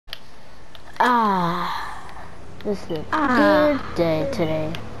This is a good day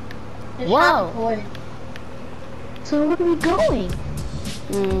today. Whoa! So where are we going?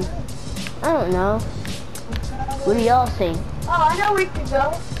 I don't know. What do y'all think? Oh, I know where we could go.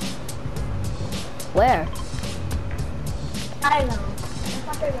 Where? I know. That's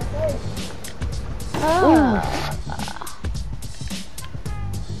my favorite place.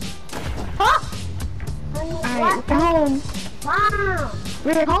 Alright, we're home. Mom!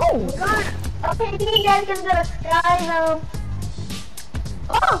 We're home. Okay, you guys can go to Sky Zone.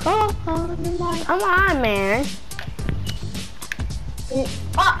 Come on, man.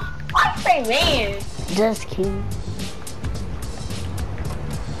 I say man. Just kidding.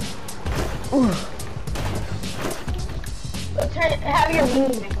 Have your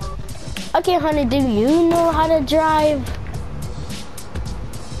music on. Okay, honey, do you know how to drive?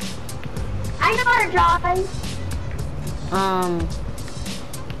 I know how to drive.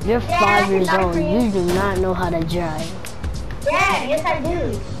 You're 5 years old. You do not know how to drive. Yeah, yes I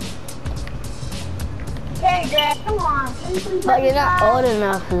do. Okay, Dad, come on. Please But you're not old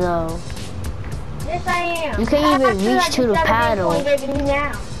enough, though. Yes, I am. You can't even reach to the paddle. Just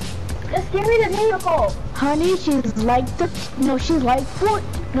give me the vehicle. Honey, she's like she's like 4.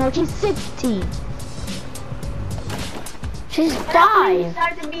 No, she's 16. She's 5.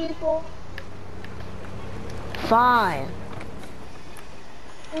 Start the vehicle. 5.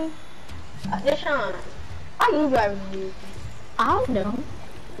 Deshaun, are you driving the vehicle? I don't know.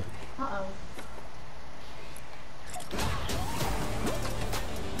 Uh-oh.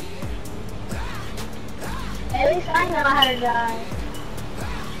 At least I know how to drive.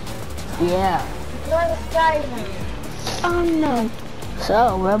 Yeah. Go to Sky Zone. Oh no.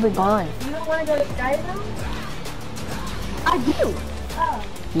 So, where are we going? You don't want to go to Sky Zone? I do. Oh.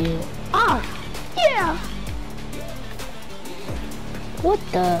 Yeah. Yeah. What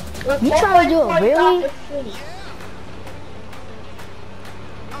the? You trying to do it really?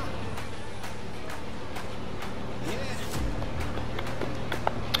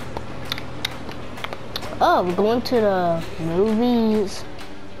 Oh, we're going to the movies.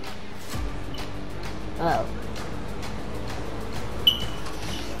 Oh.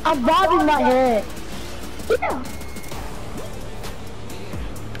 I'm bobbing my head. Yeah.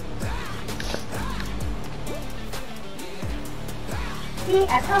 See,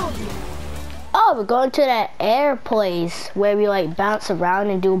 I told you. Oh, we're going to that air place where we like bounce around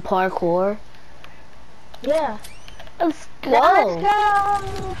and do parkour. Yeah. Let's go. Let's go.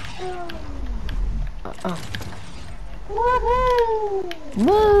 Woohoo!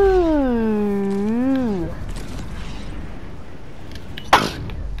 Woo!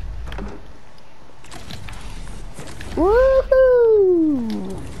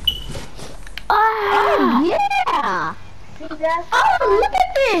 Woohoo! Oh yeah. See that? Oh, look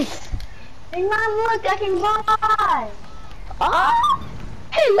at this. Hey, Mom, look, I can buy. Oh.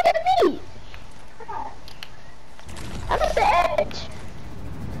 Hey, look at me. I'm at the edge.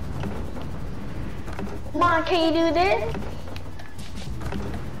 Mom, can you do this?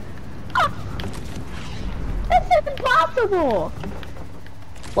 Oh. That's impossible.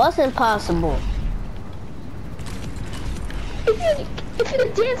 What's impossible? If you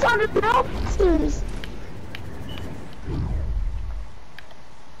dance on the bouncers.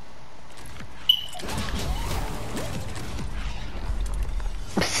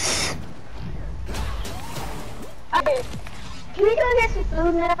 Okay. Can we go get some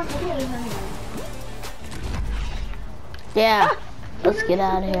food now? Yeah. Let's get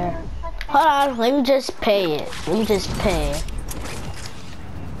out of here. Hold on, let me just pay it. Let me just pay it.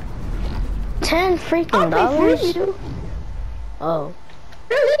 $10 freaking dollars? Oh.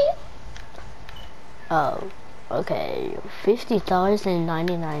 Really? Oh. Okay.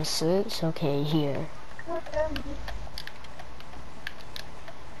 $50.99. Okay, here.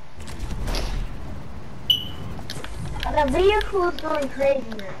 The vehicle is going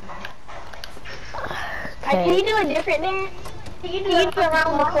crazy right now. Okay. Can you do a different dance? Can you do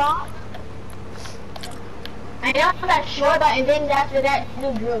around the clock? I know that's short, but and then after that,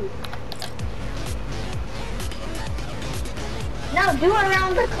 do groove. No, do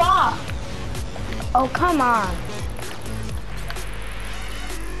around the clock. Oh, come on.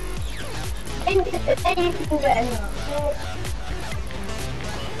 And you can do that.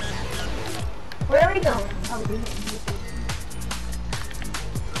 Where are we going? Oh,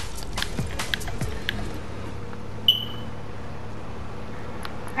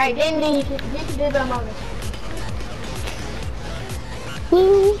 alright, then you can do the moment.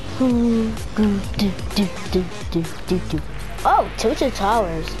 Woo, woo, do, do, do, do, do, do. Oh, Tilted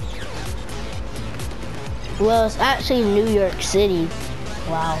Towers. Well, it's actually New York City.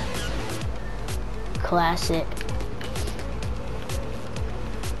 Wow. classic.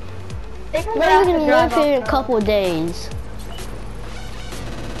 They can We're gonna drive live here in a off-road. couple of days.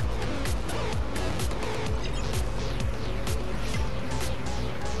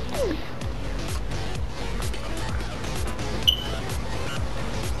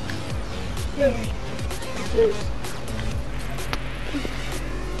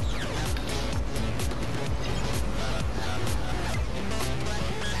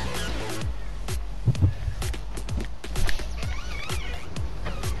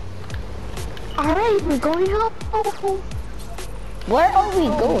 Alright, we're going home. Where are we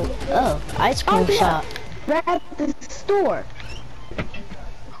going? Oh, ice cream yeah. shop. We're at the store.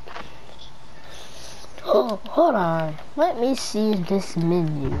 Oh, hold on. Let me see this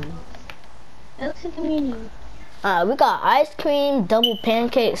menu. Let's see the menu. We got ice cream, double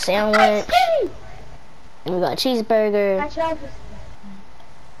pancake sandwich, and we got cheeseburger.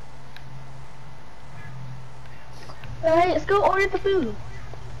 Alright, let's go order the food.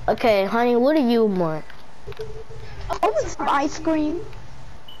 Okay, honey, what do you want? I want some ice cream.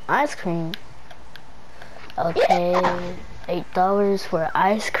 Ice cream. Okay, $8 for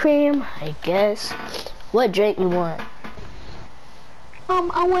ice cream, I guess. What drink you want?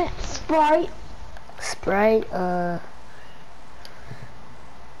 I want Sprite. Sprite,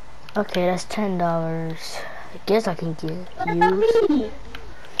 okay, that's $10. I guess I can get you.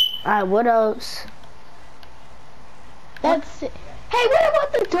 Alright, what else? That's it. Hey, what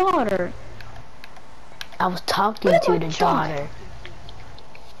about the daughter? I was talking to the daughter.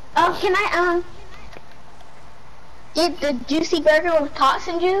 Oh, can I, get the juicy burger with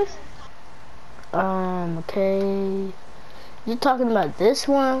toxin juice? Okay. You talking about this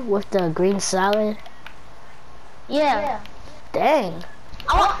one with the green salad? Yeah. Dang.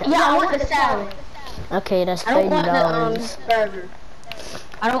 I want the salad. Okay, that's I don't $30. want the, burger.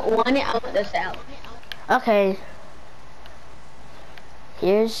 I don't want it, I want the salad. Okay.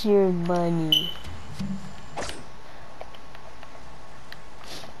 Here's your money.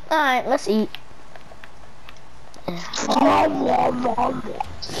 Alright, let's eat.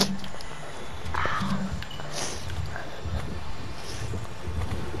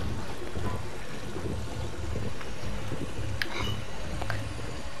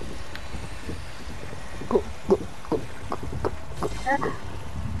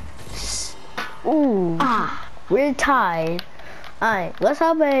 Ooh, we're tied. Alright, let's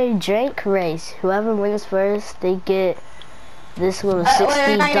have a drink race. Whoever wins first, they get this little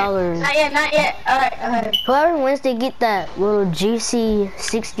 $60. Not yet. Alright. Whoever wins, they get that little juicy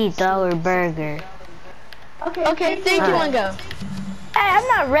 $60 burger. Okay, 3, 2, 1, go. Hey, I'm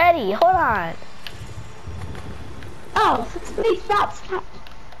not ready. Hold on. Oh, please stop.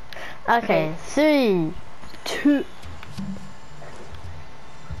 Okay, 3, 2,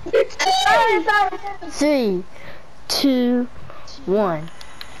 3, 2, 1.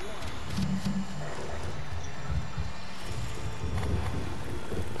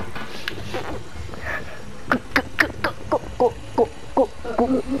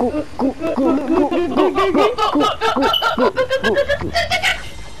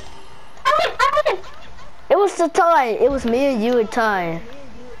 It was the tie. It was me and you a tie.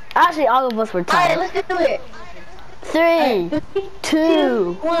 Actually, all of us were tied. Alright, let's do it. 3,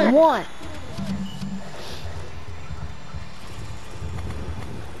 2, 1.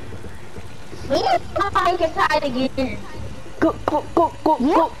 I get tied again. Go, go, go, go,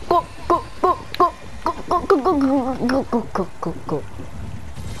 go, go, go, go, go, go, go, go, go, go, go, go, go.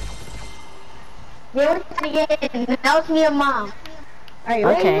 Yeah, we're tied again. That was me and Mom. Are you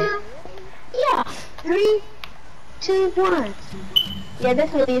ready, Mom? Yeah. 3, 2, 1. Yeah,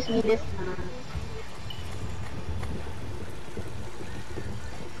 this released me this time.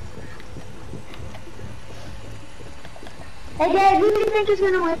 Hey, Dad, who do you think is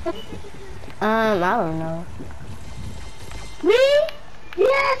gonna win? I don't know. Me?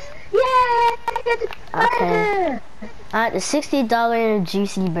 Yes! Yes! I get the Okay. burger! The $60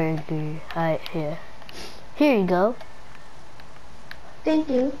 juicy burger. Alright, here. Here you go. Thank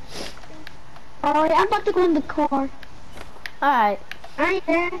you. Alright, I'm about to go in the car. Alright. Alright,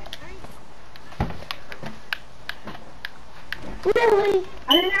 Dad. Really?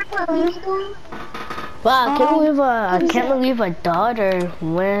 I don't know what we was going. Wow, I can't believe a daughter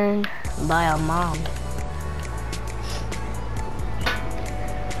win by a mom.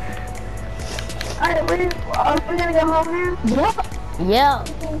 Alright, are we gonna go home now? Yep. Yeah.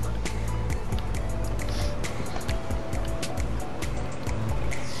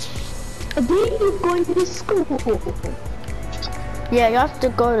 Then you're going to school. Yeah, you have to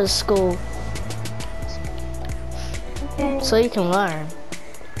go to school Okay. so you can learn.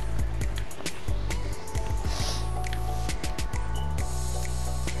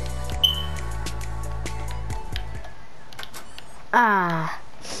 I'm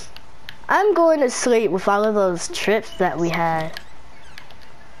going to sleep with all of those trips that we had.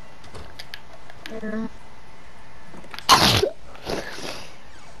 Yeah.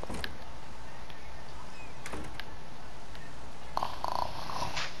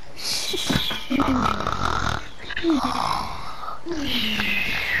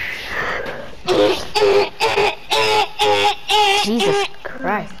 Jesus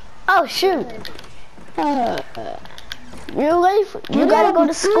Christ. Oh shoot. You're late. You gotta go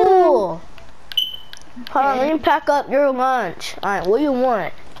to school. Hold on, let me pack up your lunch. Alright, what do you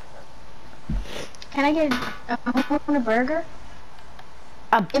want? Can I get a burger?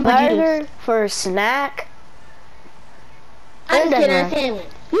 A burger for a snack? I'm getting a sandwich.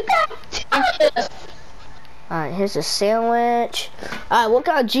 You got Alright, here's a sandwich. Alright, what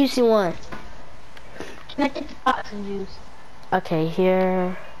kind of juice you want? Can I get the oxygen juice? Okay,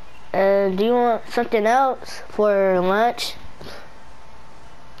 here. Do you want something else for lunch?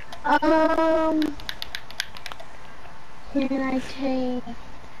 Can I take...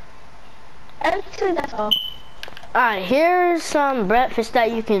 Actually, that's all. Alright, here's some breakfast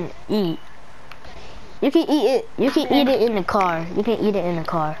that you can eat. You can eat it. You can eat it in the car. You can eat it in the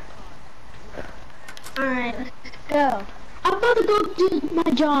car. Alright, let's go. I'm about to go do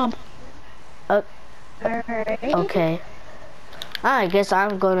my job. Alright. Okay. I guess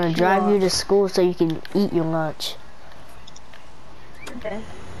I'm gonna drive you to school so you can eat your lunch. Okay.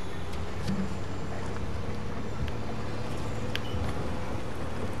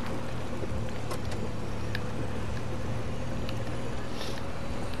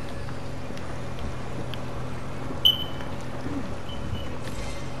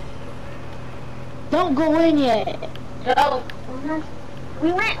 Don't go in yet. Oh,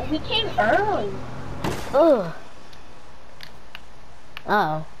 we came early. Ugh.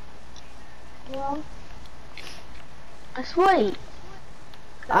 Oh. Well, let's wait.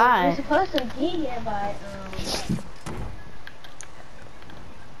 We're supposed to be here by,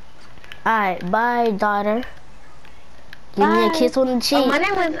 Alright, bye, daughter. Give me a kiss on the cheek. Oh,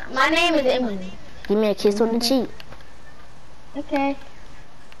 my name is Emily. Give me a kiss on the cheek. Okay.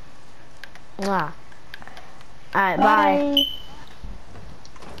 Mwah. Alright, bye.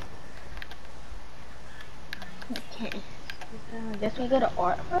 Okay. I guess we go to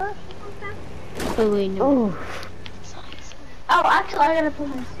art first. Oh wait, no. Ooh. Oh, actually, I gotta put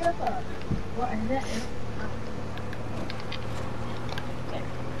my stuff up. What is that? Okay.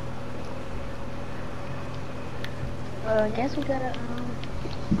 Well, I guess we gotta,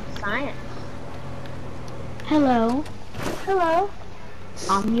 science. Hello. Hello.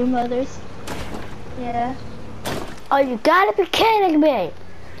 I'm your mother's. Yeah. Oh, you gotta be kidding me.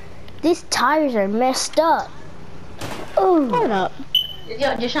 These tires are messed up. Ooh. Hold up.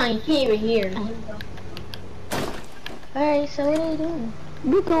 Yo, just shine, you can't even hear. Alright, so what are you doing?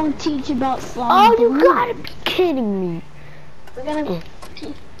 We're going to teach about slime. Oh, you gotta be kidding me. We're gonna...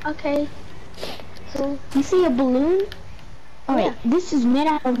 Okay. So... You see a balloon? Alright, Yeah. this is made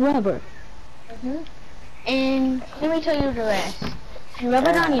out of rubber. And let me tell you the rest. You rub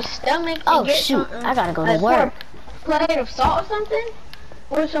it on your stomach and Oh get shoot, some, I gotta go to like, work. pour a plate of salt or something,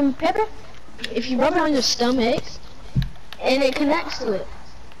 or some pepper. If you rub it on your stomach, and it connects to it.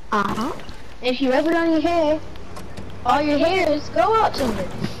 If you rub it on your hair, all your hairs go out to it.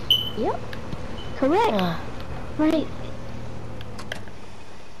 Yep. Correct. Right.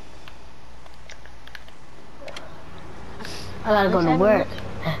 I gotta go to work.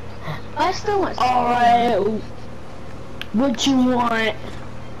 I still want some. Alright. What you want?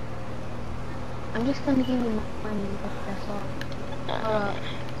 I'm just gonna give you my money, that's all.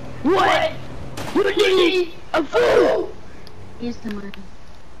 What? You need a food. Here's the money.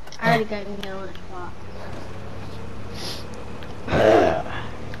 I already got me a lunch box. I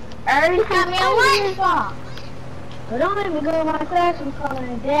already got me a lunch box. But don't let me go to my class and calling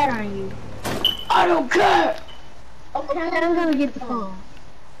a dad on you. I don't care. Okay, I'm gonna get the phone.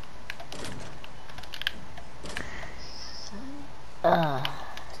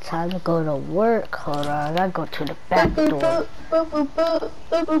 Time to go to work. Hold on, I gotta go to the back door. Boop, boop, boop, boop,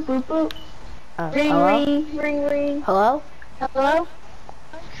 boop, boop, boop, boop. Ring, Hello? ring, ring, ring. Hello? Hello?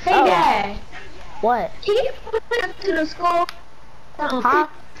 Hey, Oh. Dad. What? Can you put up to the school? Huh?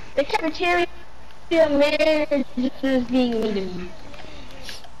 The cafeteria manager is being mean to me.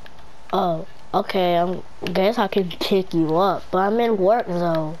 Oh, okay. Guess I can pick you up, but I'm in work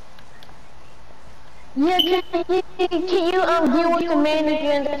though. Yeah, can you deal with the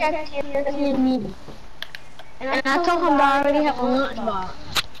manager in the cafeteria that's being mean? And I told him that I already have a lunch box.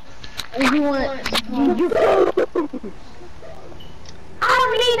 And he wants food. I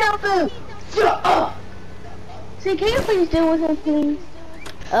don't need no food. Shut up. See, can you please deal with him, please?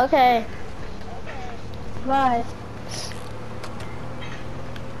 Okay. Bye.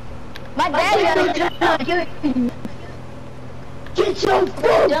 My dad got Get your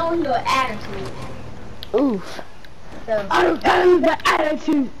food! Don't with your attitude. Oof. So, I don't care the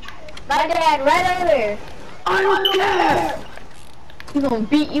attitude. My dad right over there. I don't care. He's gonna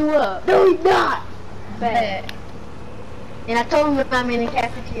beat you up. No, he's not. Bad. And I told him if I'm in the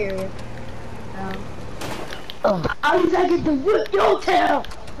cafeteria. I was like to whip your tail.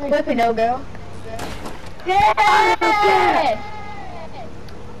 Whip it, no girl. Dad!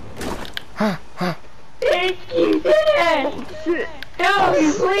 Thank you, Dad! No,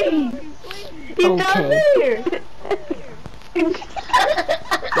 please! He's not here!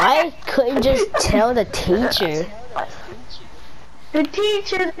 Why couldn't you just tell the teacher? The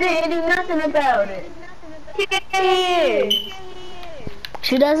teacher didn't do nothing about it. Yes.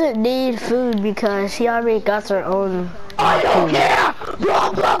 She doesn't need food because she already got her own I don't care!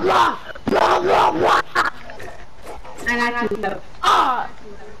 Blah, blah, blah! Blah, blah, blah! And I got to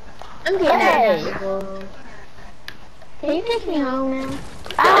I'm getting out. Can you take me home now?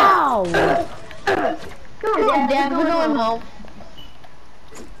 Ow! Come on, Dad, we're going home.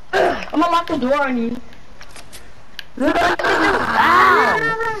 I'm gonna lock the door on you. Ow!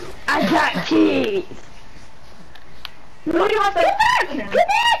 I got keys. Come back! Come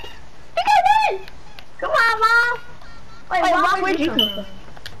back! Come on, Mom! Wait, where'd you come from?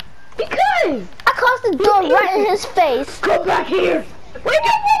 Because! I closed the door right in his face. Come back here! Wait!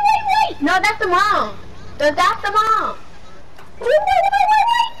 No, that's the mom. That's the mom. Wait.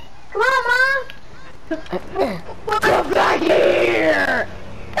 Come on, Mom. Come back here!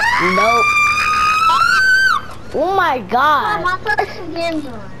 Nope. Oh my god. Mom, put some games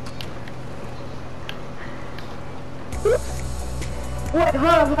on. Wait,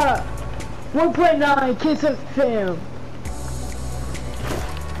 hold up. 1.9 Kiss of Film.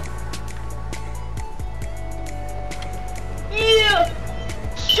 Yeah!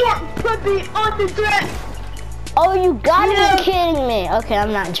 Short puppy on the track! Oh, you gotta be kidding me. Okay,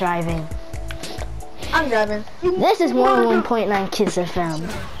 I'm not driving. I'm driving. This is 1.9 Kids FM.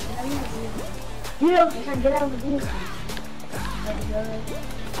 Yeah. Get out of the vehicle.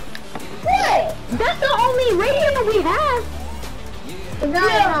 What? That's the only radio we have.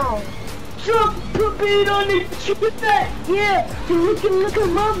 No. Short puppy on the track. Yeah. You can look at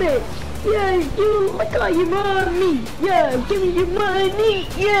mommy. Yeah, you look at your mommy. Yeah, give me your money.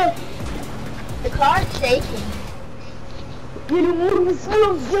 Yeah. The car's shaking. You don't want to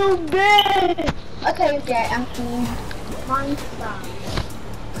smell so bad. Okay, Dad, I'm clean. Mine stop.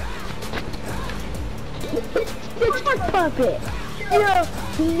 It's my puppet. Yeah,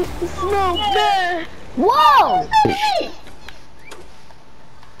 you smell bad. Whoa!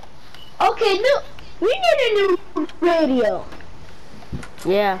 Okay, no, we need a new radio.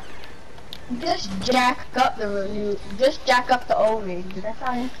 Yeah. Just jack up the old radio. That's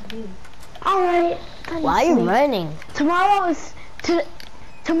all you have to do. Alright. Why are you running? Tomorrow is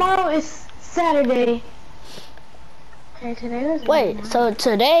Saturday. Okay, today is Wait, so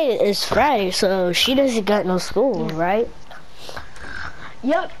today is Friday, so she doesn't got no school, right?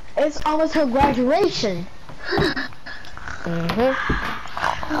 Yep, it's almost her graduation.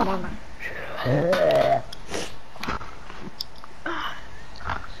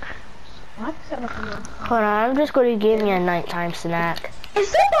 Hold on, I'm just going to give me a nighttime snack. Is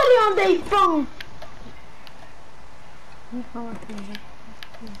somebody on their phone?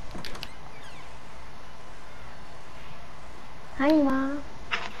 Hi, Mom.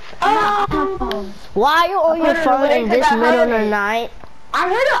 Oh! Why are you on your phone in this middle of the night? I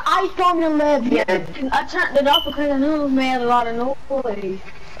heard an iPhone 11. I turned it off because I knew it made a lot of noise.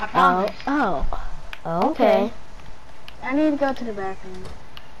 Oh, okay. I need to go to the bathroom.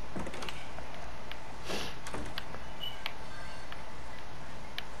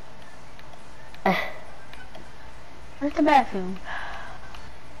 Where's the bathroom?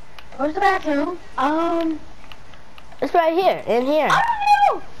 Where's the bathroom? It's right here, in here.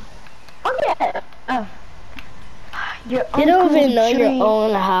 Oh, oh yeah. Oh. You don't even know your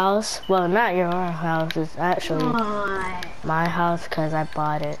own house. Well, not your own house. It's actually my house because I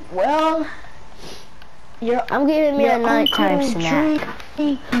bought it. Well, I'm giving me a nighttime snack.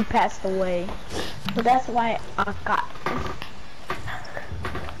 He passed away, so that's why I got this.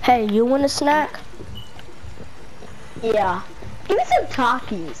 Hey, you want a snack? Yeah. Give me some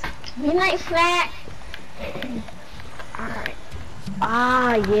Takis. Midnight snack. Alright.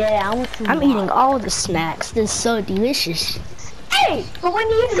 Ah, yeah, I want some. I'm eating all the snacks. This is so delicious. Hey, but when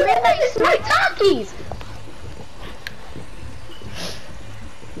you eat midnight snack Takis.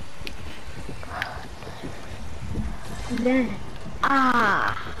 done.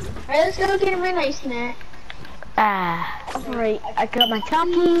 Ah. Alright, let's go get a midnight snack. Ah. Alright, I got my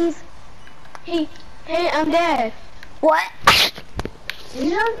chockies. Hey, I'm Dad. What?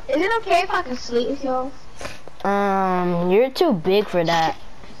 Is it okay if I can sleep with y'all? You're too big for that.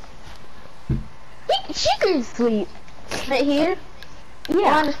 She can sleep. Right here?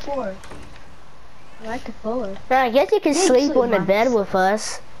 Yeah. On the floor. I like the floor. I guess you can sleep on the Max. bed with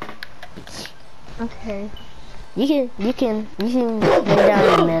us. Okay. You can lay down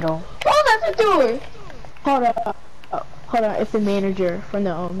in the middle. Oh, that's the door. Hold up. Hold on, it's the manager from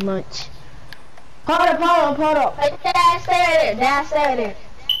the lunch. Hold up. Hey, Dad, stay right there. Dad, stay right there.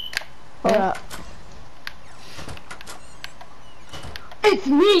 Hold up. It's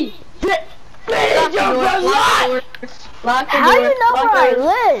me! Lock the door. Lock the How door. you know Lock where the door.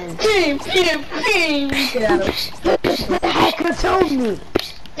 I live? Get out of The hacker told me!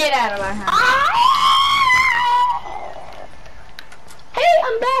 Get out of my house. Hey,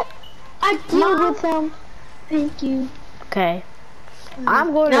 I'm back! I deal with them. Thank you. Okay.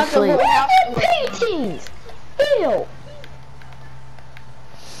 I'm going to Now the sleep. whole house is Paintings! Ew!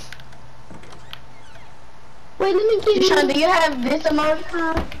 Wait, let me get Sean, do you have this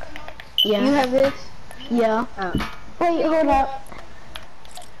emoticon? Yeah. You have this? Yeah. Oh. Wait, hold up.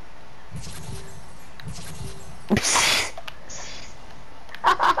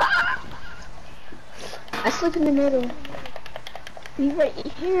 I sleep in the middle. Be right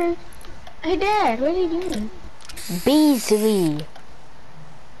here. Hey, Dad, what are you doing? Beasley.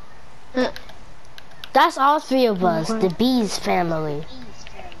 Huh. That's all three of us, the Bees family.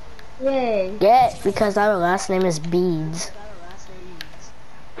 Yay. Yeah, because our last name is Beads.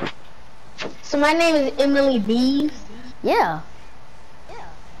 So my name is Emily Bees. Yeah.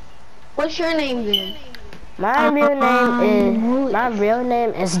 What's your name then? My real name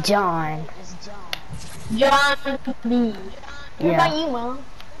is John. John Bees. What Yeah. about you, Mom?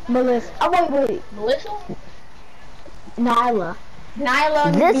 Melissa. Oh, wait. Melissa? Nyla.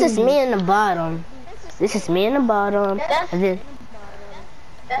 Nyla This Bees. is me in the bottom. This is me in the bottom. That's-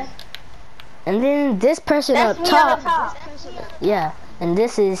 And then this person That's up me top. on the top. Yeah. And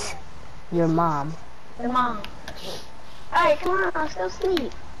this is your mom. The mom. Alright, come on, let's go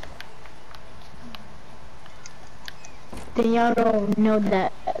sleep. Then y'all don't know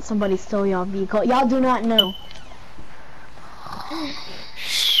that somebody stole y'all vehicle. Y'all do not know.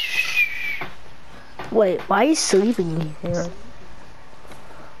 Wait, why are you sleeping here?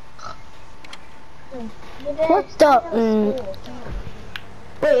 What the?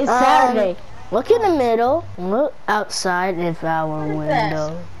 Wait, it's Saturday. Look in the middle. Look outside of our What is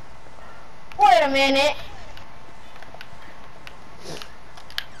window. Wait a minute.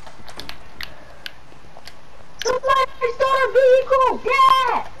 Somebody stole our vehicle!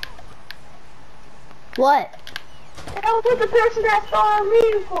 Dad! What? That was the person that stole our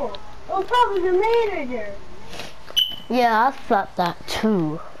vehicle. It was probably the manager. Yeah, I thought that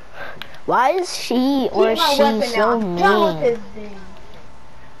too. Why is she or Keep my she weapon so now. Done with mean? this thing.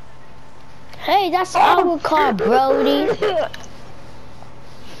 Hey, that's our car, Brody. You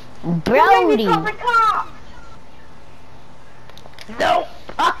made Brody. me call the cops. No.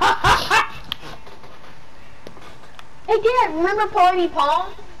 Hey, Dad, remember Party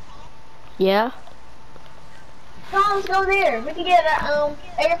Palm? Yeah. Come on, let's go there. We can get an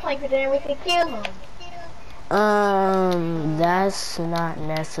airplane for there and we can kill him. That's not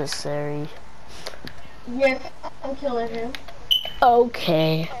necessary. Yes, I'm killing him.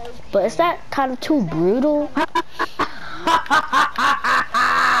 Okay. But is that kind of too brutal?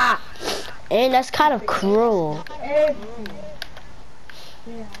 And that's kind of cruel. Everything.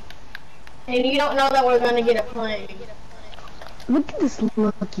 Yeah. And you don't know that we're gonna get a plane. Look at this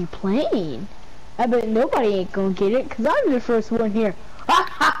lucky plane. I bet nobody ain't gonna get it, cause I'm the first one here.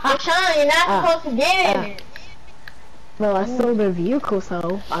 Deshaun, you're not supposed to get in it. Well, I sold their vehicle,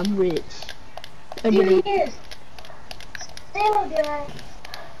 so I'm rich. I Here mean, he is. Hello, Dad.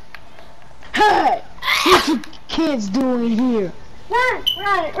 hey! What you kids doing here? Run!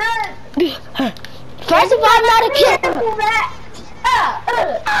 First of all, not a kid. Pull back!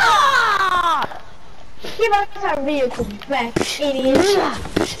 Give us our vehicle back, idiot.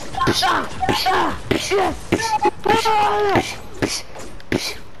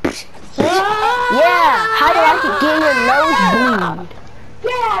 Yeah, how do I get your nose bleed?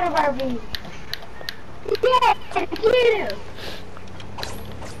 Get out of our vehicle. Get him.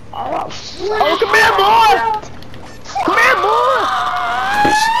 Oh, come here, boy! Come here, boy!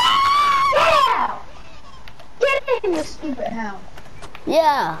 Get out! Get in the stupid house.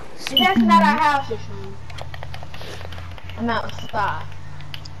 Yeah. That's not our house, Deshaun. I'm outside.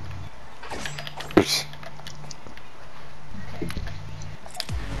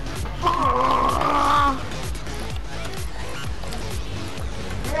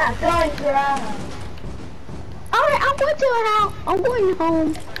 Yeah, going to our house. Alright, I'm going to a house. I'm going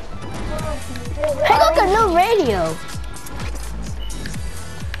home. Hey, look, a new radio.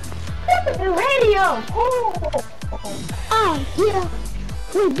 The radio! Oh! Oh, yeah.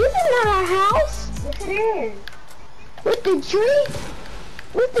 Wait, this is not our house. Yes, it is. With the tree?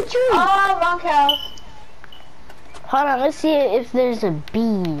 With the tree? Oh, wrong house. Hold on, let's see if there's a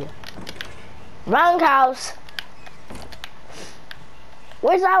bee. Wrong house.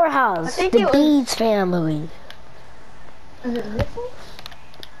 Where's our house? I think The it was- Bees family. Is it this one?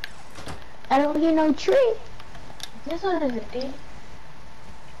 I don't hear no tree. This one is a D.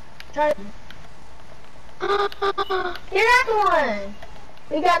 Try. You're not the one.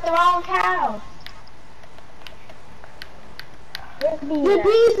 We got the wrong cow. Where's the bees? The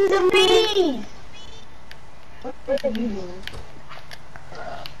bees is The bees. Where's the bees?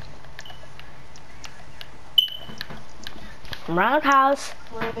 Wrong house.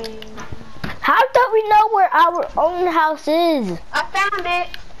 How do we know where our own house is? I found it.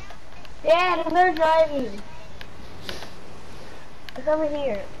 Yeah, they're driving. It's over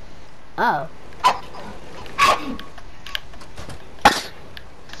here. Oh.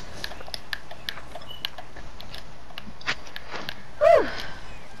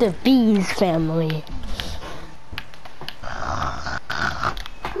 The Bees family.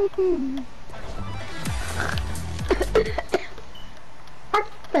 What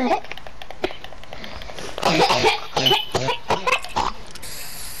the heck?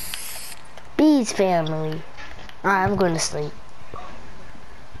 Bees family. Alright, I'm going to sleep.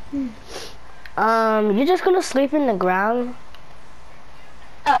 You're just gonna sleep in the ground?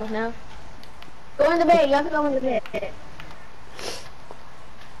 Oh, no. Go in the bed. You have to go in the bed.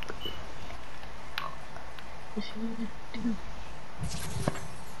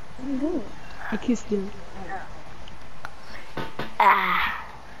 I kissed you. Ah.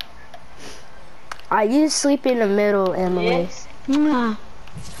 You sleep in the middle, Emily. Yes. Mwah.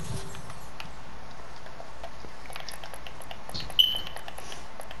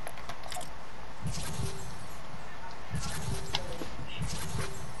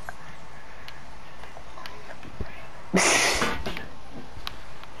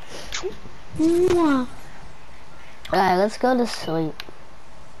 Mwah. Alright, let's go to sleep.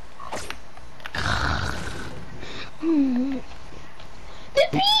 The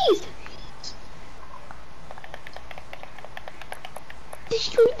bees!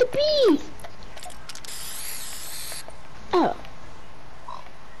 Destroyed the bees! Oh.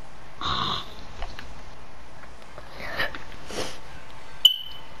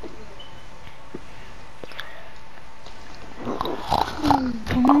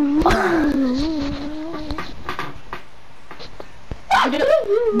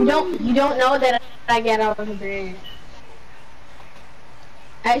 You don't know that I get out of the bed.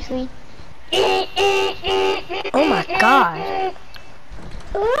 Actually. Oh my god.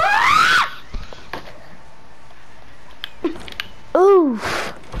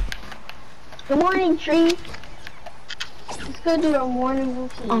 Oof. Good morning, tree. Let's go do our morning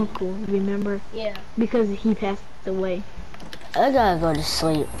routine. Uncle, remember? Yeah. Because he passed away. I gotta go to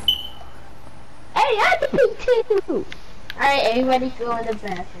sleep. Hey, I have to pee too. Alright, everybody go in the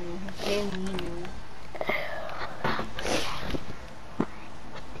bathroom. Okay,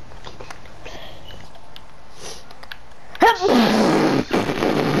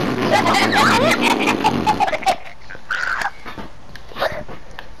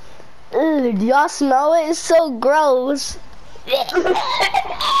 Ew, do y'all smell it? It's so gross.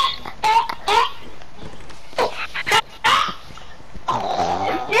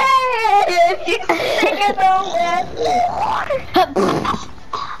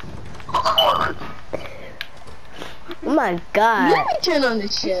 Oh my god. Let me turn on the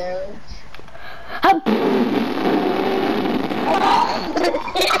show.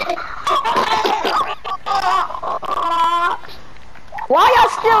 Why y'all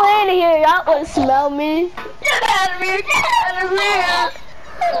still in here? Y'all would smell me. Get out of here! Get out of here!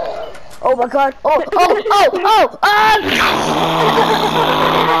 Oh my god. Oh.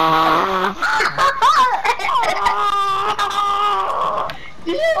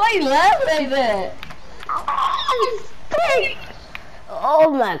 Why you laugh like that? Oh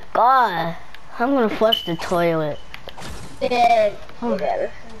my god. I'm gonna flush the toilet. Dead. Hold on,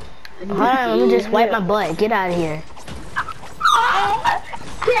 let me just wipe my butt. Get out of here.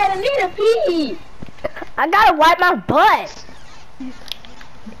 Dad, I need a pee. I gotta wipe my butt.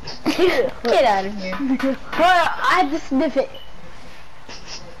 Get out of here. I had to sniff it.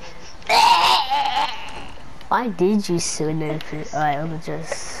 Why did you sniff it? Alright, let me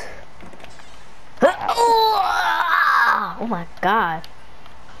just... Oh my god.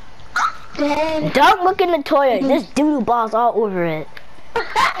 Dad. Don't look in the toilet. There's doodle balls all over it. Get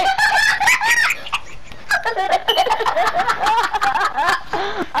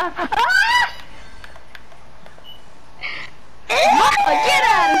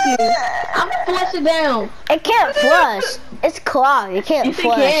out of here! I'm flushing down. It can't flush. It's clogged. It can't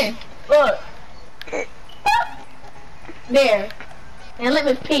flush. It can. Look. There. And let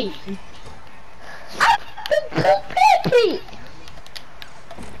me pee. Pee.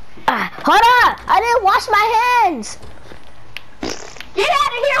 Hold on! I didn't wash my hands! Get out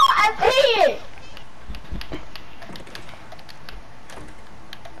of here while I'm peeing!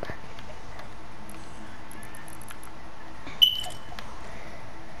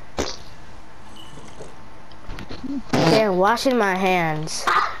 Okay, I'm washing my hands.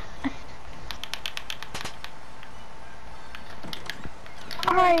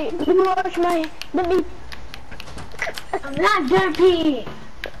 Alright, let me wash my, I'm not done peeing.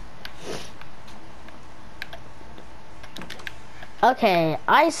 Okay,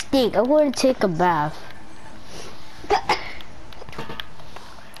 I stink. I'm going to take a bath.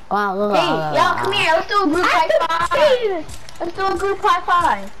 Wow, look Hey, y'all, come here. Let's do a group high five. Let's do a group high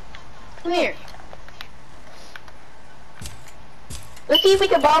five. Come here. Let's see if we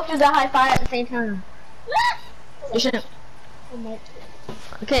can both do the high five at the same time. You shouldn't.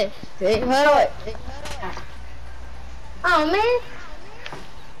 Okay. Hold on. Oh man.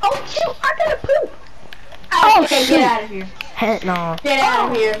 Oh shoot! I gotta poop. Oh, okay, shoot. get out of here. Heck no. Get out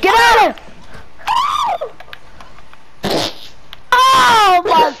of here. Get out of here! Oh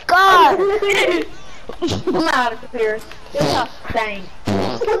my god! I'm out of here. It's a thing.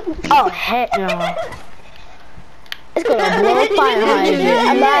 Oh heck no. It's gonna blow a fire hydrant.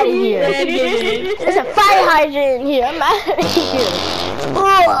 I'm out of here. There's a fire hydrant in here. I'm out of here.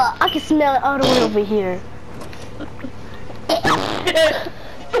 Oh, I can smell it all the way over here.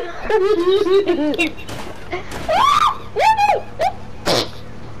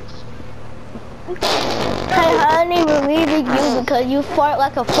 Hey honey, we're leaving you because you fart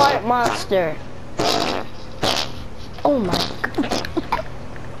like a fart monster. Oh my god.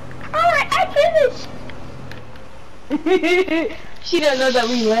 Alright, I finished. She doesn't know that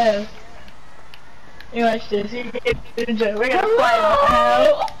we left. You watch this. We're gonna fly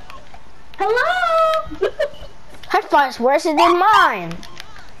out. Hello. Her fart's worse than mine.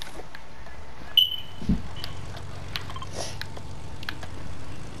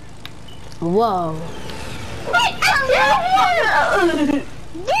 Whoa. Wait, I'm down here.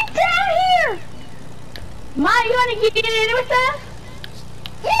 Get down here. Ma, you wanna get in with us?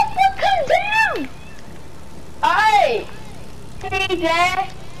 Yes, we'll come down. Alright. Hey, Dad.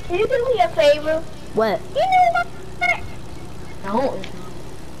 Can you do me a favor? What? You know what? No.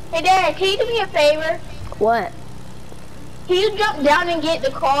 Hey, Dad, can you do me a favor? What? Can you jump down and get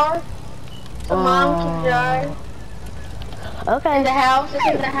the car so Mom can drive? In Okay. the house? It's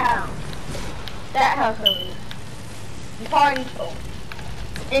in the house. That house over there. The party store.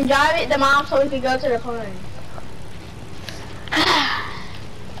 And drive it to Mom so we can go to the party.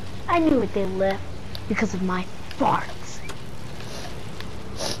 I knew it, they left because of my farts.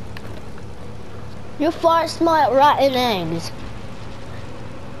 Your fart smell like rotten eggs.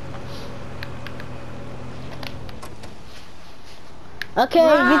 Okay,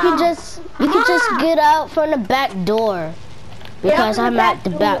 you can just get out from the back door because I'm at the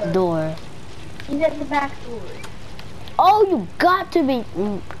back door. He's at the back door. Oh, you got to be.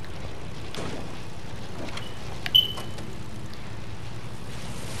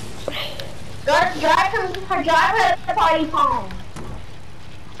 Gotta drive her to the party home.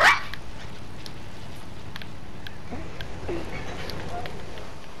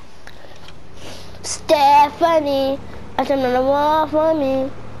 Stephanie, I turned on the wall for me.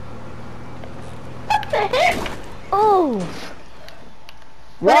 What the heck? Oh.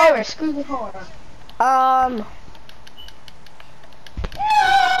 Whatever, screw the car. Screw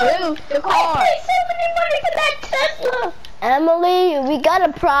the car. I paid so many money for that Tesla. Emily, we got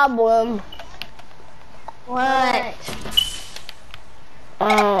a problem. What?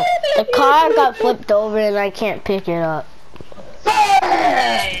 The car got flipped over and I can't pick it up.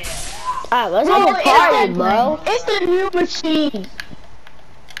 Alright, let's have a party, bro. It's the new machine.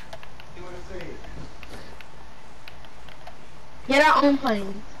 Get our own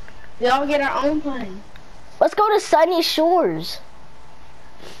plane. We all get our own plane. Let's go to Sunny Shores.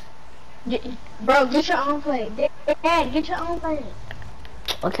 Bro, get your own plane. Dad, get your own plane.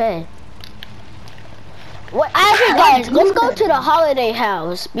 Okay. Well, actually, guys, let's go to the holiday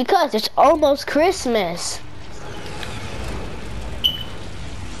house because it's almost Christmas.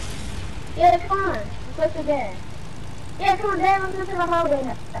 Yeah, it's fine. Let's go to Dad. Yeah, come on, Dad, let's go to the holiday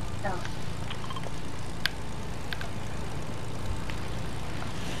house.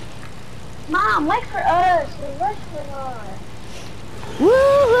 Mom, wait for us. Wait for us.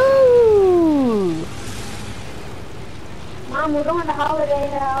 Woohoo! Mom, we're going to holiday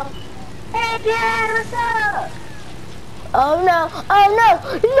house. Hey, Dad, what's up? Oh no! Oh no!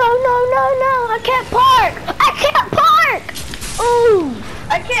 No! No! No! No! I can't park! I can't park! Ooh!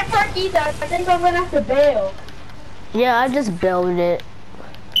 I can't park either. I think I'm gonna have to bail. Yeah, I just built it.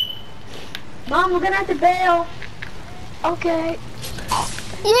 Mom, we're gonna have to bail. Okay.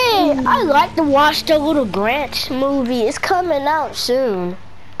 Yeah, I like to watch the little Grinch movie. It's coming out soon.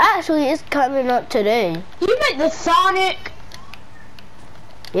 Actually, it's coming out today. You meant the Sonic?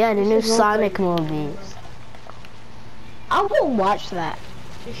 Yeah, the new Sonic movie. I will watch that.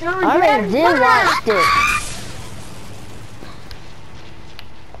 You sure I already did watch it.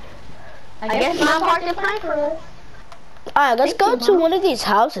 I guess Mom parked the plane for us. Alright, let's go to one of these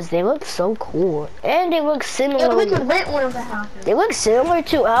houses. They look so cool. And they look Yeah, similar. we could rent one of the houses. They look similar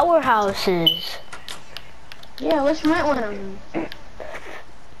to our houses. Yeah, let's rent one of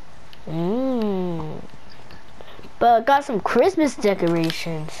them. But I got some Christmas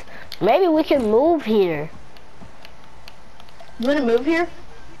decorations. Maybe we can move here. You wanna move here?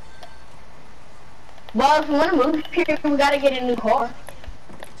 Well, if we wanna move here, we gotta get a new car.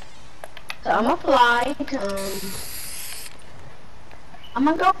 So I'm gonna fly to, I'm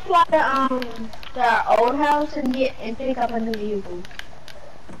gonna go fly to our old house and pick up a new vehicle.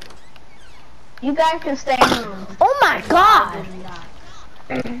 You guys can stay home. Oh my god!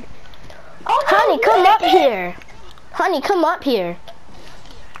 Oh, Honey, come up here. Honey, come up here.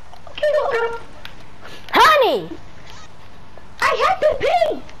 Honey! I have to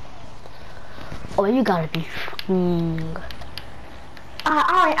pee! Oh, you gotta be.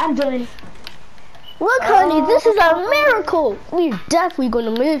 Alright, I'm done. Look, honey, this is a miracle. We're definitely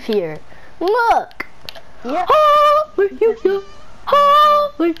gonna live here. Look. Yeah. Hallelujah.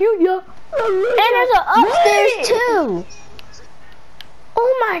 Hallelujah. And there's an upstairs too.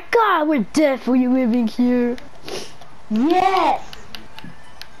 Oh my god, we're definitely living here. Yes!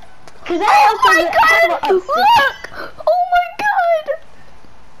 Cause Oh my god! Look! Oh my god!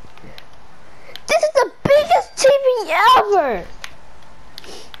 This is the biggest TV ever!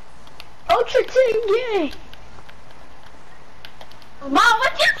 Ultra 10K! Mom,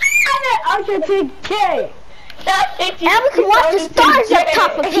 what you doing at Ultra 10K? And we can watch the stars up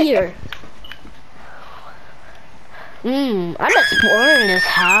top of here. I'm exploring this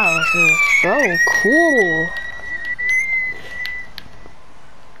house. It's so cool.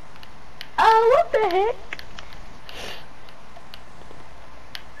 Oh, what the heck?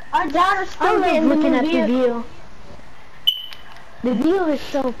 Our daughter's still looking at the view. The view is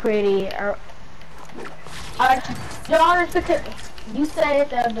so pretty. Our daughter's because you said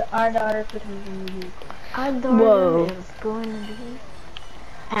that our daughter's becoming the vehicle. Our daughter is going to be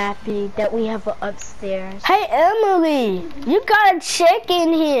happy that we have an upstairs. Hey Emily, you got a chick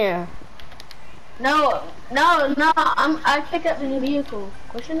in here. No, I picked up the new vehicle.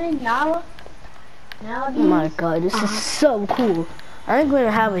 What's your name? Nala? Nala? Oh my god, this is so cool. I'm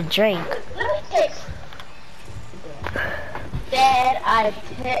gonna have a drink. Let me take. Dad, I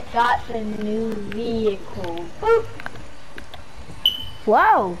got the new vehicle. Boop.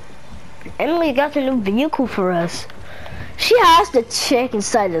 Wow, Emily got the new vehicle for us. She has the chick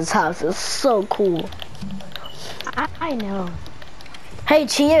inside this house. It's so cool. I know. Hey,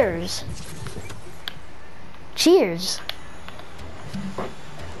 cheers. Cheers.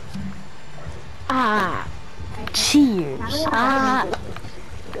 Cheers. I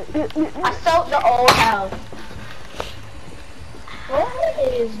sold the old house. What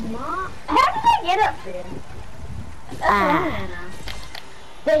is Mom? How did I get up there?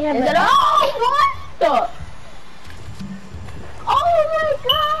 They have Is it? Oh, what the? Oh my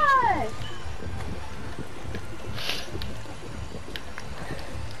god!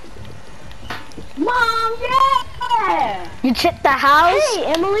 Mom, yeah! You checked the house? Hey,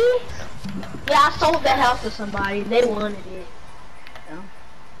 Emily. Yeah, I sold that house to somebody. They wanted it.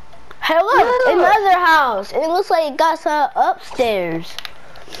 Hey, look, another house. It looks like it got some upstairs.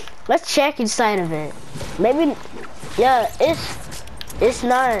 Let's check inside of it. Maybe, yeah, it's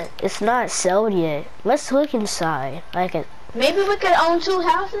not sold yet. Let's look inside. Like it. Maybe we could own 2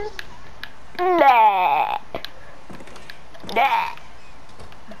 houses? Nah. Nah.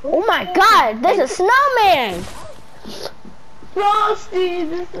 Oh my god, there's a snowman! Frosty,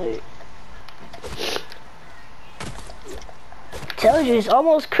 this is... Tells you it's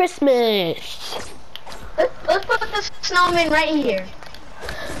almost Christmas. Let's put the snowman right here.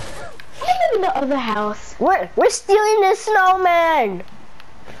 live in the other house. We're stealing the snowman.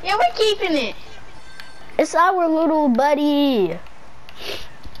 Yeah, we're keeping it. It's our little buddy.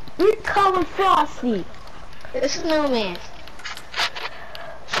 We call him Frosty. The snowman.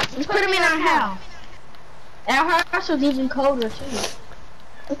 Let's put him in our house. Our house was even colder too.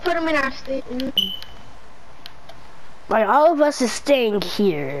 Let's put him in our room. Like all of us is staying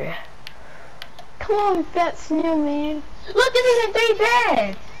here. Come on, fat snowman. Look, this is in 3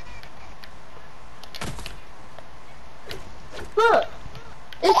 beds. Look,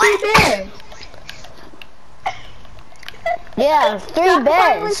 it's 3 beds. Yeah, 3 Finally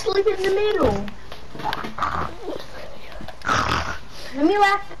beds. sleep in the middle. Let me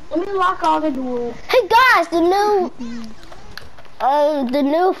lock all the doors. Hey guys, the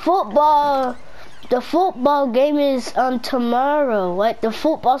new football, the football game is tomorrow. Like the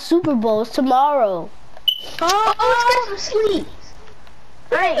football Super Bowl is tomorrow. Oh, let's get some sleep.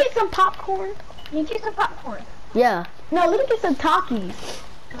 Alright, get some popcorn. You get some popcorn. Yeah. No, let me get some Takis.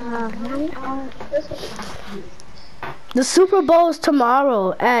 The Super Bowl is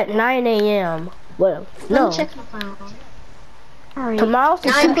tomorrow at 9 a.m. Well, no. Let me check my phone. Alright. Tomorrow's the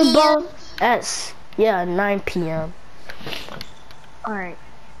 9 Super p.m. Bowl at 9 p.m. Alright.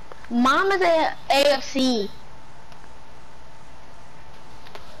 Mom is at AFC.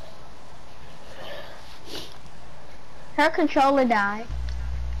 Her controller died.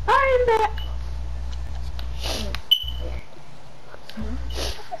 I'm back.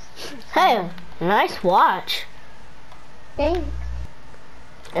 Hey, nice watch. Thanks.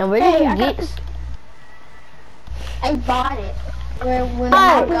 And where Hey, did I you got get? I bought it. When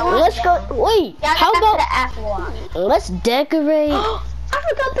Alright, I let's go. Wait, Yeah, how that's about the Apple Watch. let's decorate? I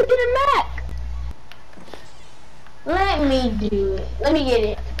forgot to get a Mac. Let me do it. Let me get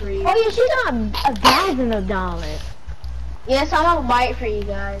it for you. Oh yeah, she got $1,000. Yes, I'm gonna buy it for you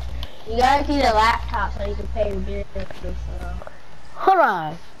guys. You guys need a laptop so you can pay your bills. So. Hold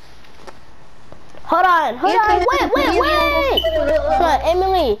on. Wait. Hold on,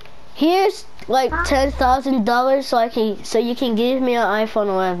 Emily. Here's like $10,000 so you can give me an iPhone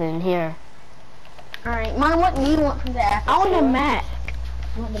 11 here. Alright, Mom, what do you want from the Apple I want a store? Mac.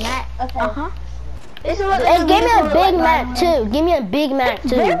 You want the Mac? Okay. Uh-huh. This is what And give me a look Big like, Mac Mom. too. Give me a Big Mac too.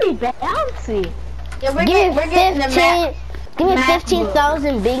 Very bouncy. Yeah, we're Give me getting the Mac. Give me MacBook.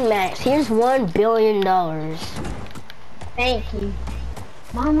 15,000 Big Macs. Here's $1 billion. Thank you.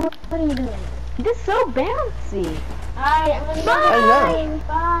 Mom, what are you doing? This is so bouncy. Alright, I'm gonna know.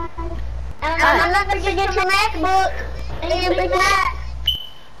 Bye. And I'm not gonna get your MacBook. And your Big Mac.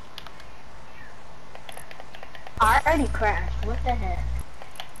 I already crashed. What the heck?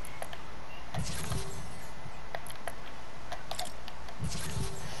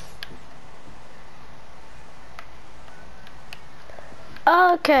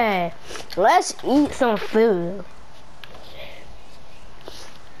 Okay, let's eat some food.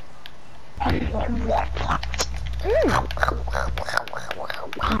 We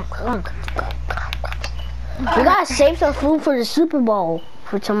gotta save some food for the Super Bowl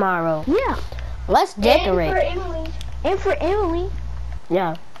for tomorrow. Yeah. Let's decorate. And for Emily.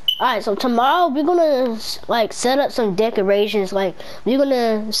 Yeah. Alright, so tomorrow we're gonna like set up some decorations. Like we're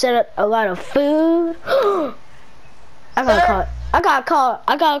gonna set up a lot of food. I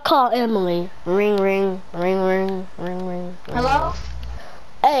gotta call Emily. Ring ring ring ring ring ring. Hello?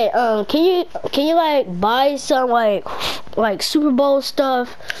 Hey, can you like buy some like Super Bowl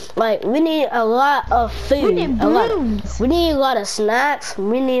stuff? Like we need a lot of food. We need balloons. We need a lot of snacks.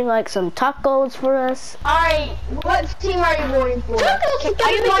 We need like some tacos for us. Alright, what team are you voting for?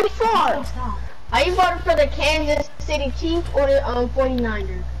 Are you voting for the Kansas City Chiefs or the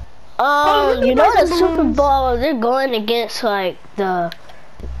 49ers? You know the Super Bowl, they're going against like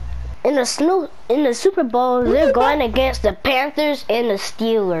in the Super Bowl, they're going against the Panthers and the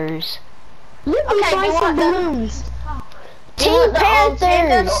Steelers. Let me buy some balloons. Team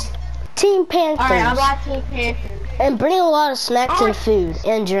Panthers! Team Panthers. Alright, I'll buy Team Panthers. And bring a lot of snacks and food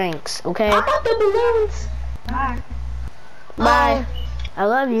and drinks, okay? I got the balloons. Bye. Bye. I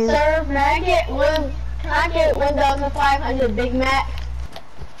love you. Sir, can I get 1,500 Big Mac?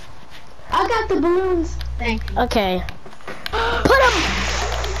 I got the balloons. Thank you. Okay. Put them.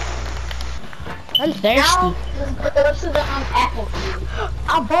 I'm thirsty. Now, let's go to the apple tree.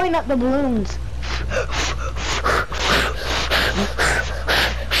 I'm blowing up the balloons.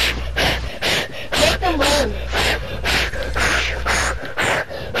 Make them move.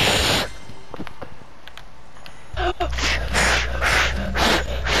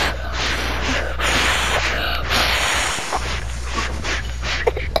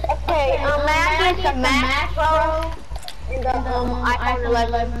 Okay, may I get the macro and the iPhone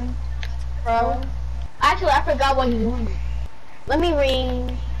 11? Pro. Actually, I forgot what he wanted. Let me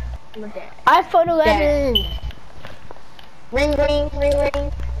ring. Look at iPhone 11. ring,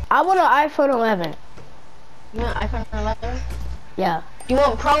 ring. I want an iPhone 11. You want iPhone 11? Yeah. You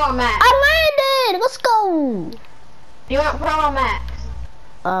want Pro or Max? I landed. Let's go. You want Pro or Max?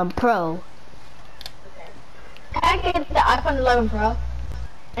 Pro. Can I get the iPhone 11 Pro?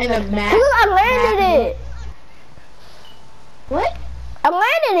 And a Max? Look, I landed it. What? I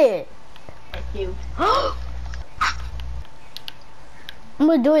landed it. Thank you. I'm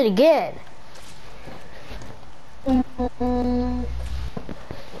gonna do it again.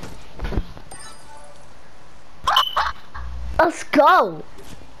 Let's go.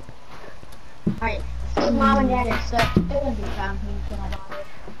 Alright, so mom and dad are stuck. They're gonna be fine when I bought it.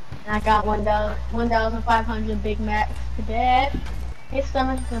 And I got 1,500 Big Macs to dad. His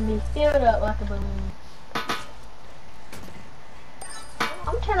stomach's gonna be filled up like a balloon.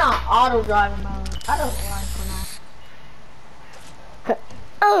 I'm turning on auto driving mode. I don't like when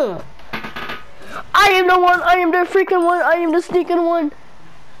I am the one. I am the freaking one. I am the sneaking one.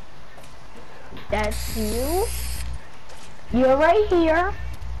 That's you. You're right here.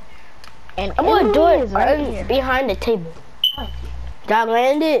 And I'm gonna do it right here. behind the table. Did I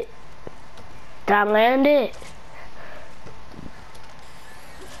land it? Did I land it?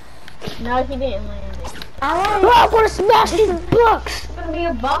 No, he didn't land it. Oh, I wanna smash these blocks. It's gonna be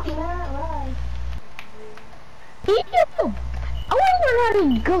a bumpy ride. I want to learn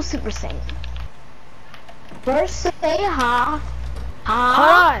how to go Super Saiyan. First say ha.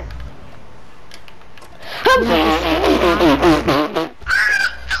 Ha. Hold on.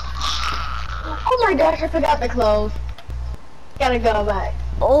 Oh my gosh, I forgot the clothes. Gotta go back.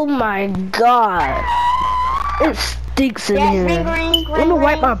 Oh my god. It stinks in here. Let me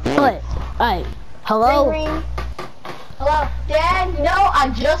wipe my butt. Alright. Hello? Ring. Hello? Dad, you know I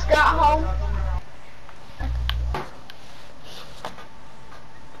just got home.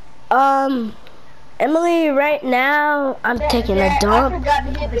 Emily, right now I'm taking a dump. I forgot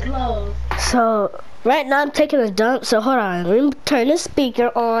to get the clothes. So, right now I'm taking a dump. So, hold on. Let me turn the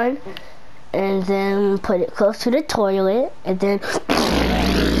speaker on. And then put it close to the toilet. And then...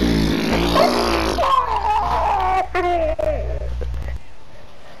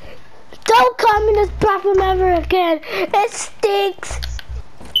 Don't come in this bathroom ever again. It stinks.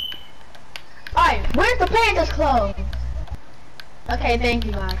 Alright, where's the panda's clothes? Okay, thank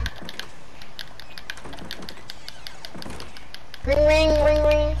you, guys.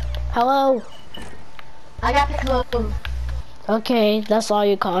 Ring. Hello? I got the clothes. Okay, that's all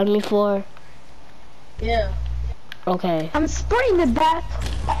you called me for? Yeah. Okay. I'm spraying the bath.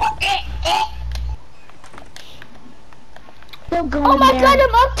 Don't go Oh in my there. god, I'm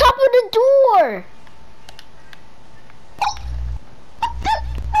on top of the door!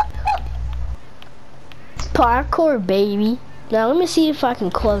 Parkour, baby. Now let me see if I can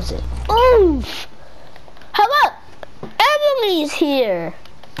close it. Oof! Hello! Emily's here!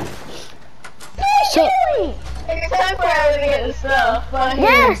 So, It's temporary to get the stuff.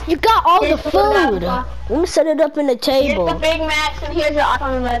 yes, you got all the food. Let me set it up in the Here's the table. Big Macs, and here's your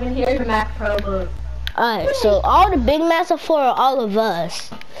iPhone 11. Here's your Mac Pro book. Alright, so all the Big Macs are for all of us.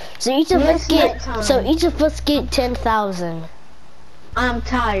 So each of us get 10,000. I'm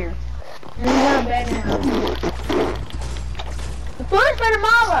tired. I'm going to bed now. The food's for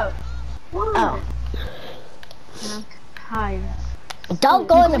tomorrow. Oh. I'm tired. Don't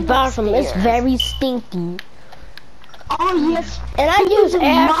go in the bathroom, it's very stinky. Oh yes. And I used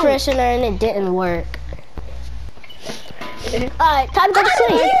air freshener and it didn't work. Alright, time to go to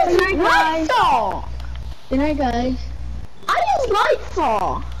sleep. Good night, Lysol. Good night, guys. I use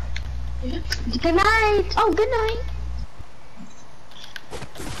Lysol. Good night. Oh, good night.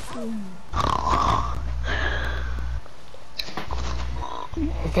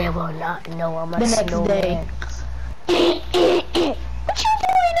 They will not know I'm a The next snowman. What you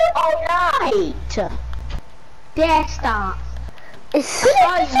doing up all night? Dad, stop. It's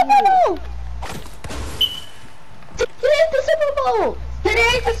Today's the Super Bowl. Today's the Super Bowl.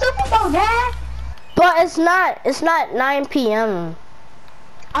 Today's the Super Bowl, Dad. but it's not 9 p.m.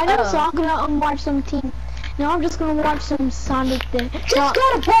 I know, so I'm gonna watch some team. No, I'm just gonna watch some Sonic. Just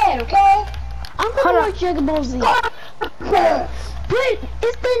go to bed, okay? I'm gonna watch Dragon Ball Z. But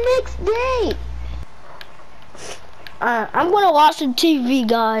it's the next day. I'm gonna watch the TV,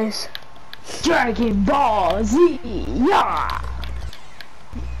 guys. Dragon Ball Z. Yeah.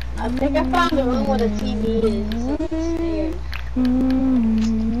 I think I found the room where the TV is.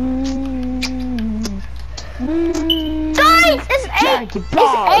 Guys, it's 8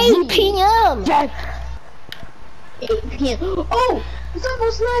 p.m. 8 p.m. Oh, it's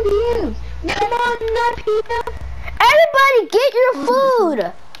almost 9 p.m. Come on, not Peter. Everybody get your food.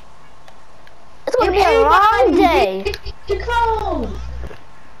 It's gonna be a long day. Get your clothes.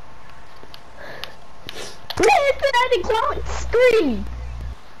 It's an clown screen.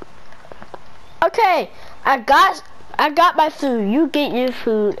 Okay, I got my food. You get your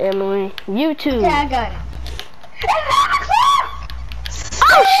food, Emily. You too. Yeah, I got it.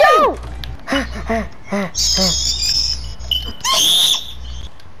 Oh shoot!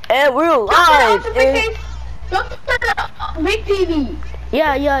 And we're live. Big TV.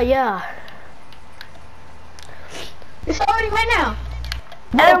 Yeah. It's starting right now.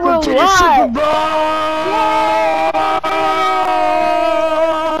 And we're live.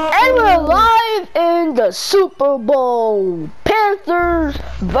 And we're live in the Super Bowl. Panthers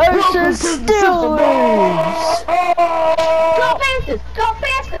versus Steelers. Go Panthers! Go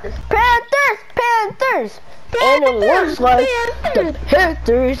Panthers! Panthers. And it looks like the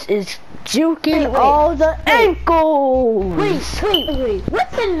Panthers is juking all the ankles. Wait.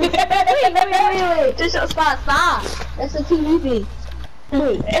 What's in this? Wait. Just stop. That's the TV.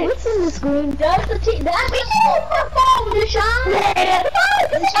 Wait, what's in the screen? That's the Super Bowl, Deshaun.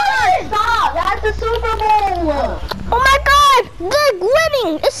 Deshaun, stop. That's the Super Bowl. Oh my God, they're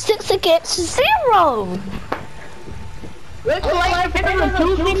winning. It's 6-0.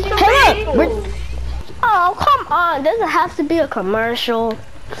 Hey, look. Oh, come on. Doesn't have to be a commercial.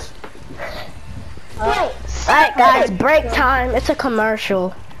 Alright, guys, break time. It's a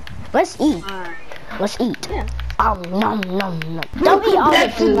commercial. Let's eat. Let's eat. Yeah. Oh, no. Don't eat all the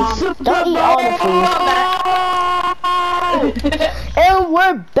food. Don't eat all the food. And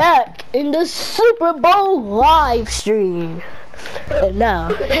we're back in the Super Bowl live stream. And now,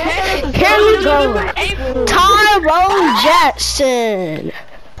 here we go. Tyrone Jackson.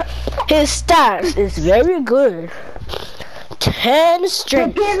 His stats is very good. 10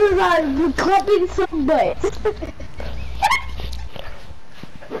 straight. We're clapping some butts.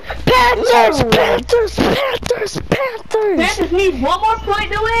 Panthers. Panthers need one more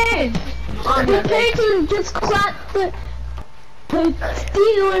point to win. The Panthers just clapped the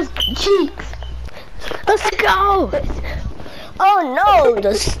Steelers' cheeks. Let's go. Oh no, the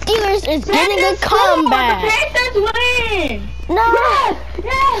Steelers is getting a comeback. The Panthers win. No.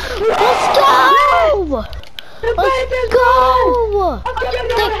 Yes. Let's go. Let's go.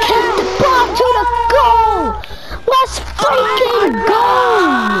 They kicked the ball to the goal. Let's freaking go,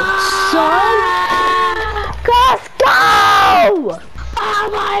 son. Let's go. Oh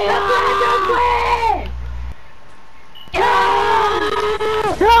my God.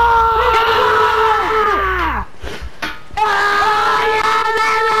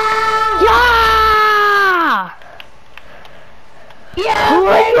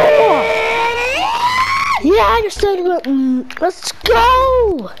 Yeah, you're starting to let's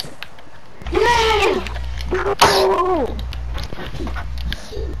go!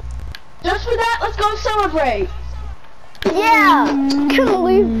 Just for that, let's go celebrate. Yeah! Can't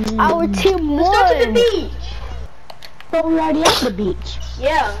believe our team won! Let's go to the beach. But we're already at the beach.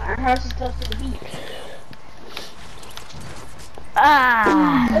 Yeah, our house is close to the beach.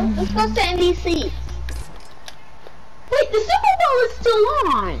 Let's go to NBC. Wait, the Super Bowl is still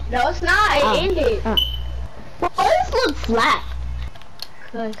on. No, it's not. It ended. Well, this looks flat.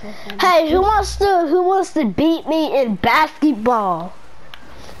 Hey, who wants to beat me in basketball?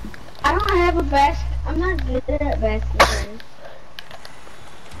 I don't have a basket. I'm not good at basketball.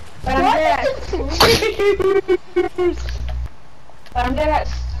 But I'm good at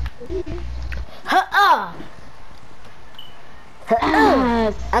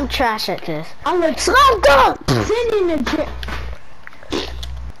I'm trash at this. I'm like, Slam dunk! sitting in the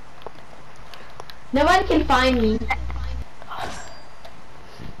Nobody can find me.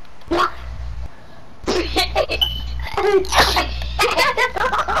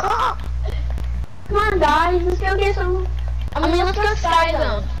 Come on, guys. Let's go get some. Let's go Sky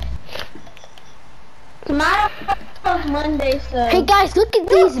Zone. Tomorrow's Monday, so. Hey guys, look at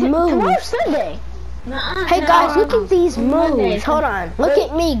these Tomorrow's moves. Sunday. Hey guys, look at these moves. Hold on. Look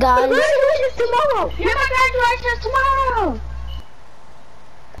at me, guys. Graduation's tomorrow. Yeah, my graduation's tomorrow.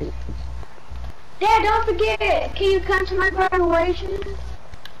 Dad, don't forget. Can you come to my graduation?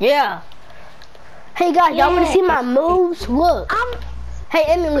 Yeah. Hey guys, y'all want to see my moves? Look. Hey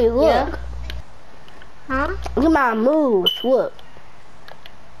Emily, look. Yeah. Huh? Look at my moves. Look.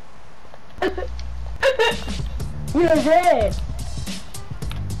 Your head.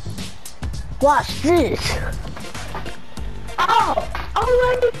 Watch this. Oh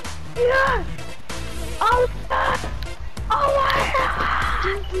my God. Oh God. Oh my God.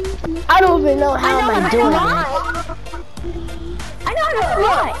 I don't even know how am I doing it. I know how to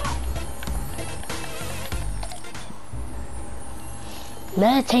fly.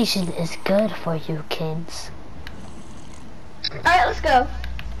 Meditation is good for you kids. Alright, let's go.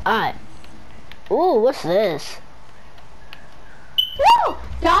 Alright. Ooh, what's this? No!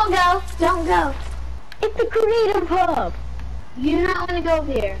 Don't go. Don't go. It's the creative hub. You do not want to go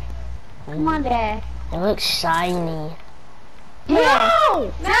there. Come on, Dad. It looks shiny.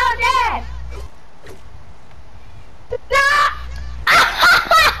 No! No, Dad! Stop!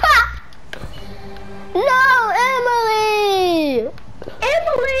 No, Emily!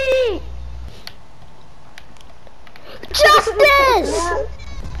 Emily! Justice!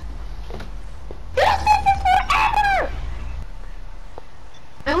 Justice is forever!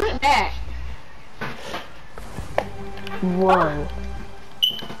 I went back. Whoa.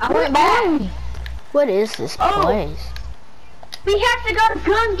 I went back. What is this place? We have to go to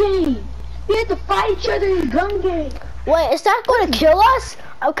gun game. We have to fight each other in gun game. Wait, is that gonna kill us?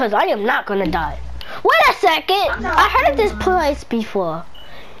 Oh, cause I am not gonna die. Wait a second! I heard of this place before.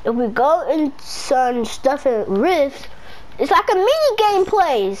 If we go in some stuff in Rift, it's like a mini game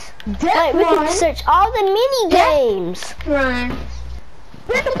place. Like we can search all the mini games. Run.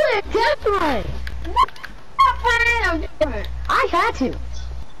 We have to play a death run. I had to.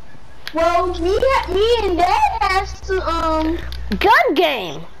 Well, me and Dad has to Gun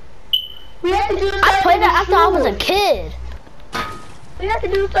game. we have to do. I played that after I was a kid. We have to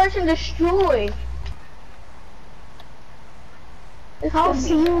do search and destroy. I'll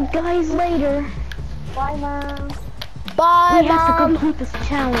see you guys later. Bye, Mom. Bye, We have to Mom. complete this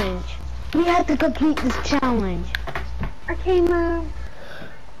challenge. We have to complete this challenge. Okay, Mom.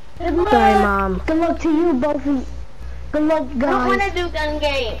 Good luck. Bye, Mom. Good luck to you both. Good luck, I don't want guys. to do gun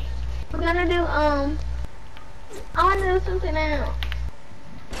game. We're gonna do I want to do something else.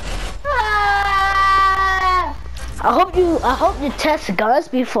 Ah! I hope you test guns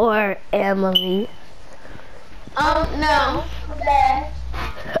before Emily. No. Dad.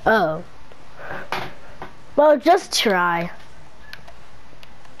 Oh. Well, just try.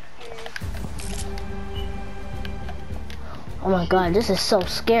 Oh my god, this is so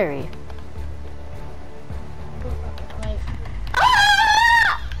scary.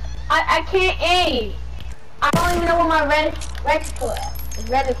 I can't aim. I don't even know where my reticle is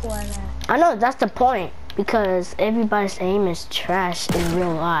at. I know, that's the point. Because everybody's aim is trash in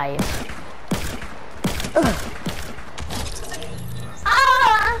real life. Ugh.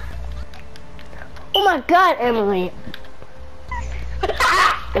 Ah! Oh my god, Emily.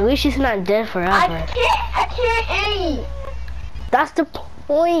 At least she's not dead forever. I can't aim. That's the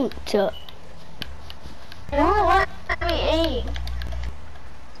point. I don't want me aim.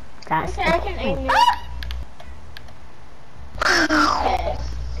 That's Okay, I can aim.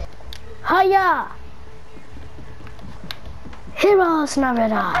 Hiya! Heroes never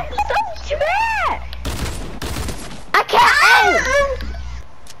die. I can't aim!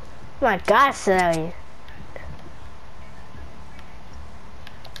 Oh my god, Sally.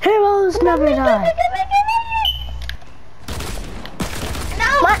 Heroes never die.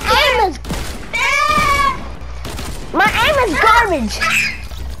 My aim is garbage.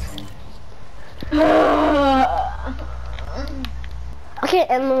 Okay,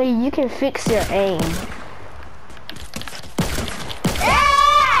 Emily, you can fix your aim.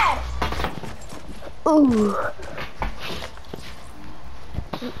 Ooh.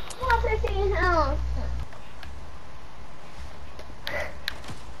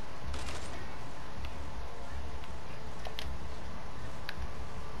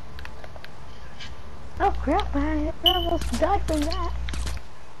 Oh crap, I almost died from that.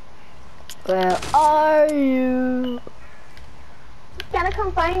 Where are you? You gotta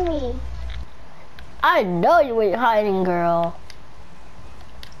come find me. I know you ain't hiding, girl.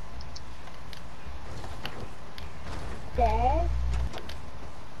 Dad?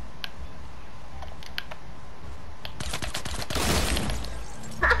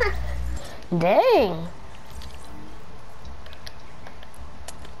 Dang.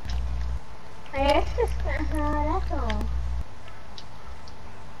 I guess that's all.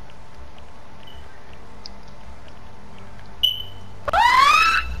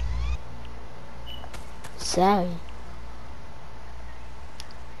 Sorry.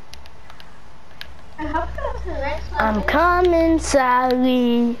 I hope to go to the next one. I'm coming,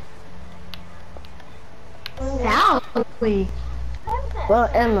 Sally. Sally. Well,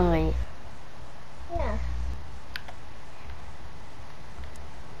 Emily. Yeah.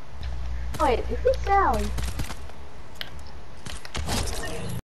 Wait, who's Sally?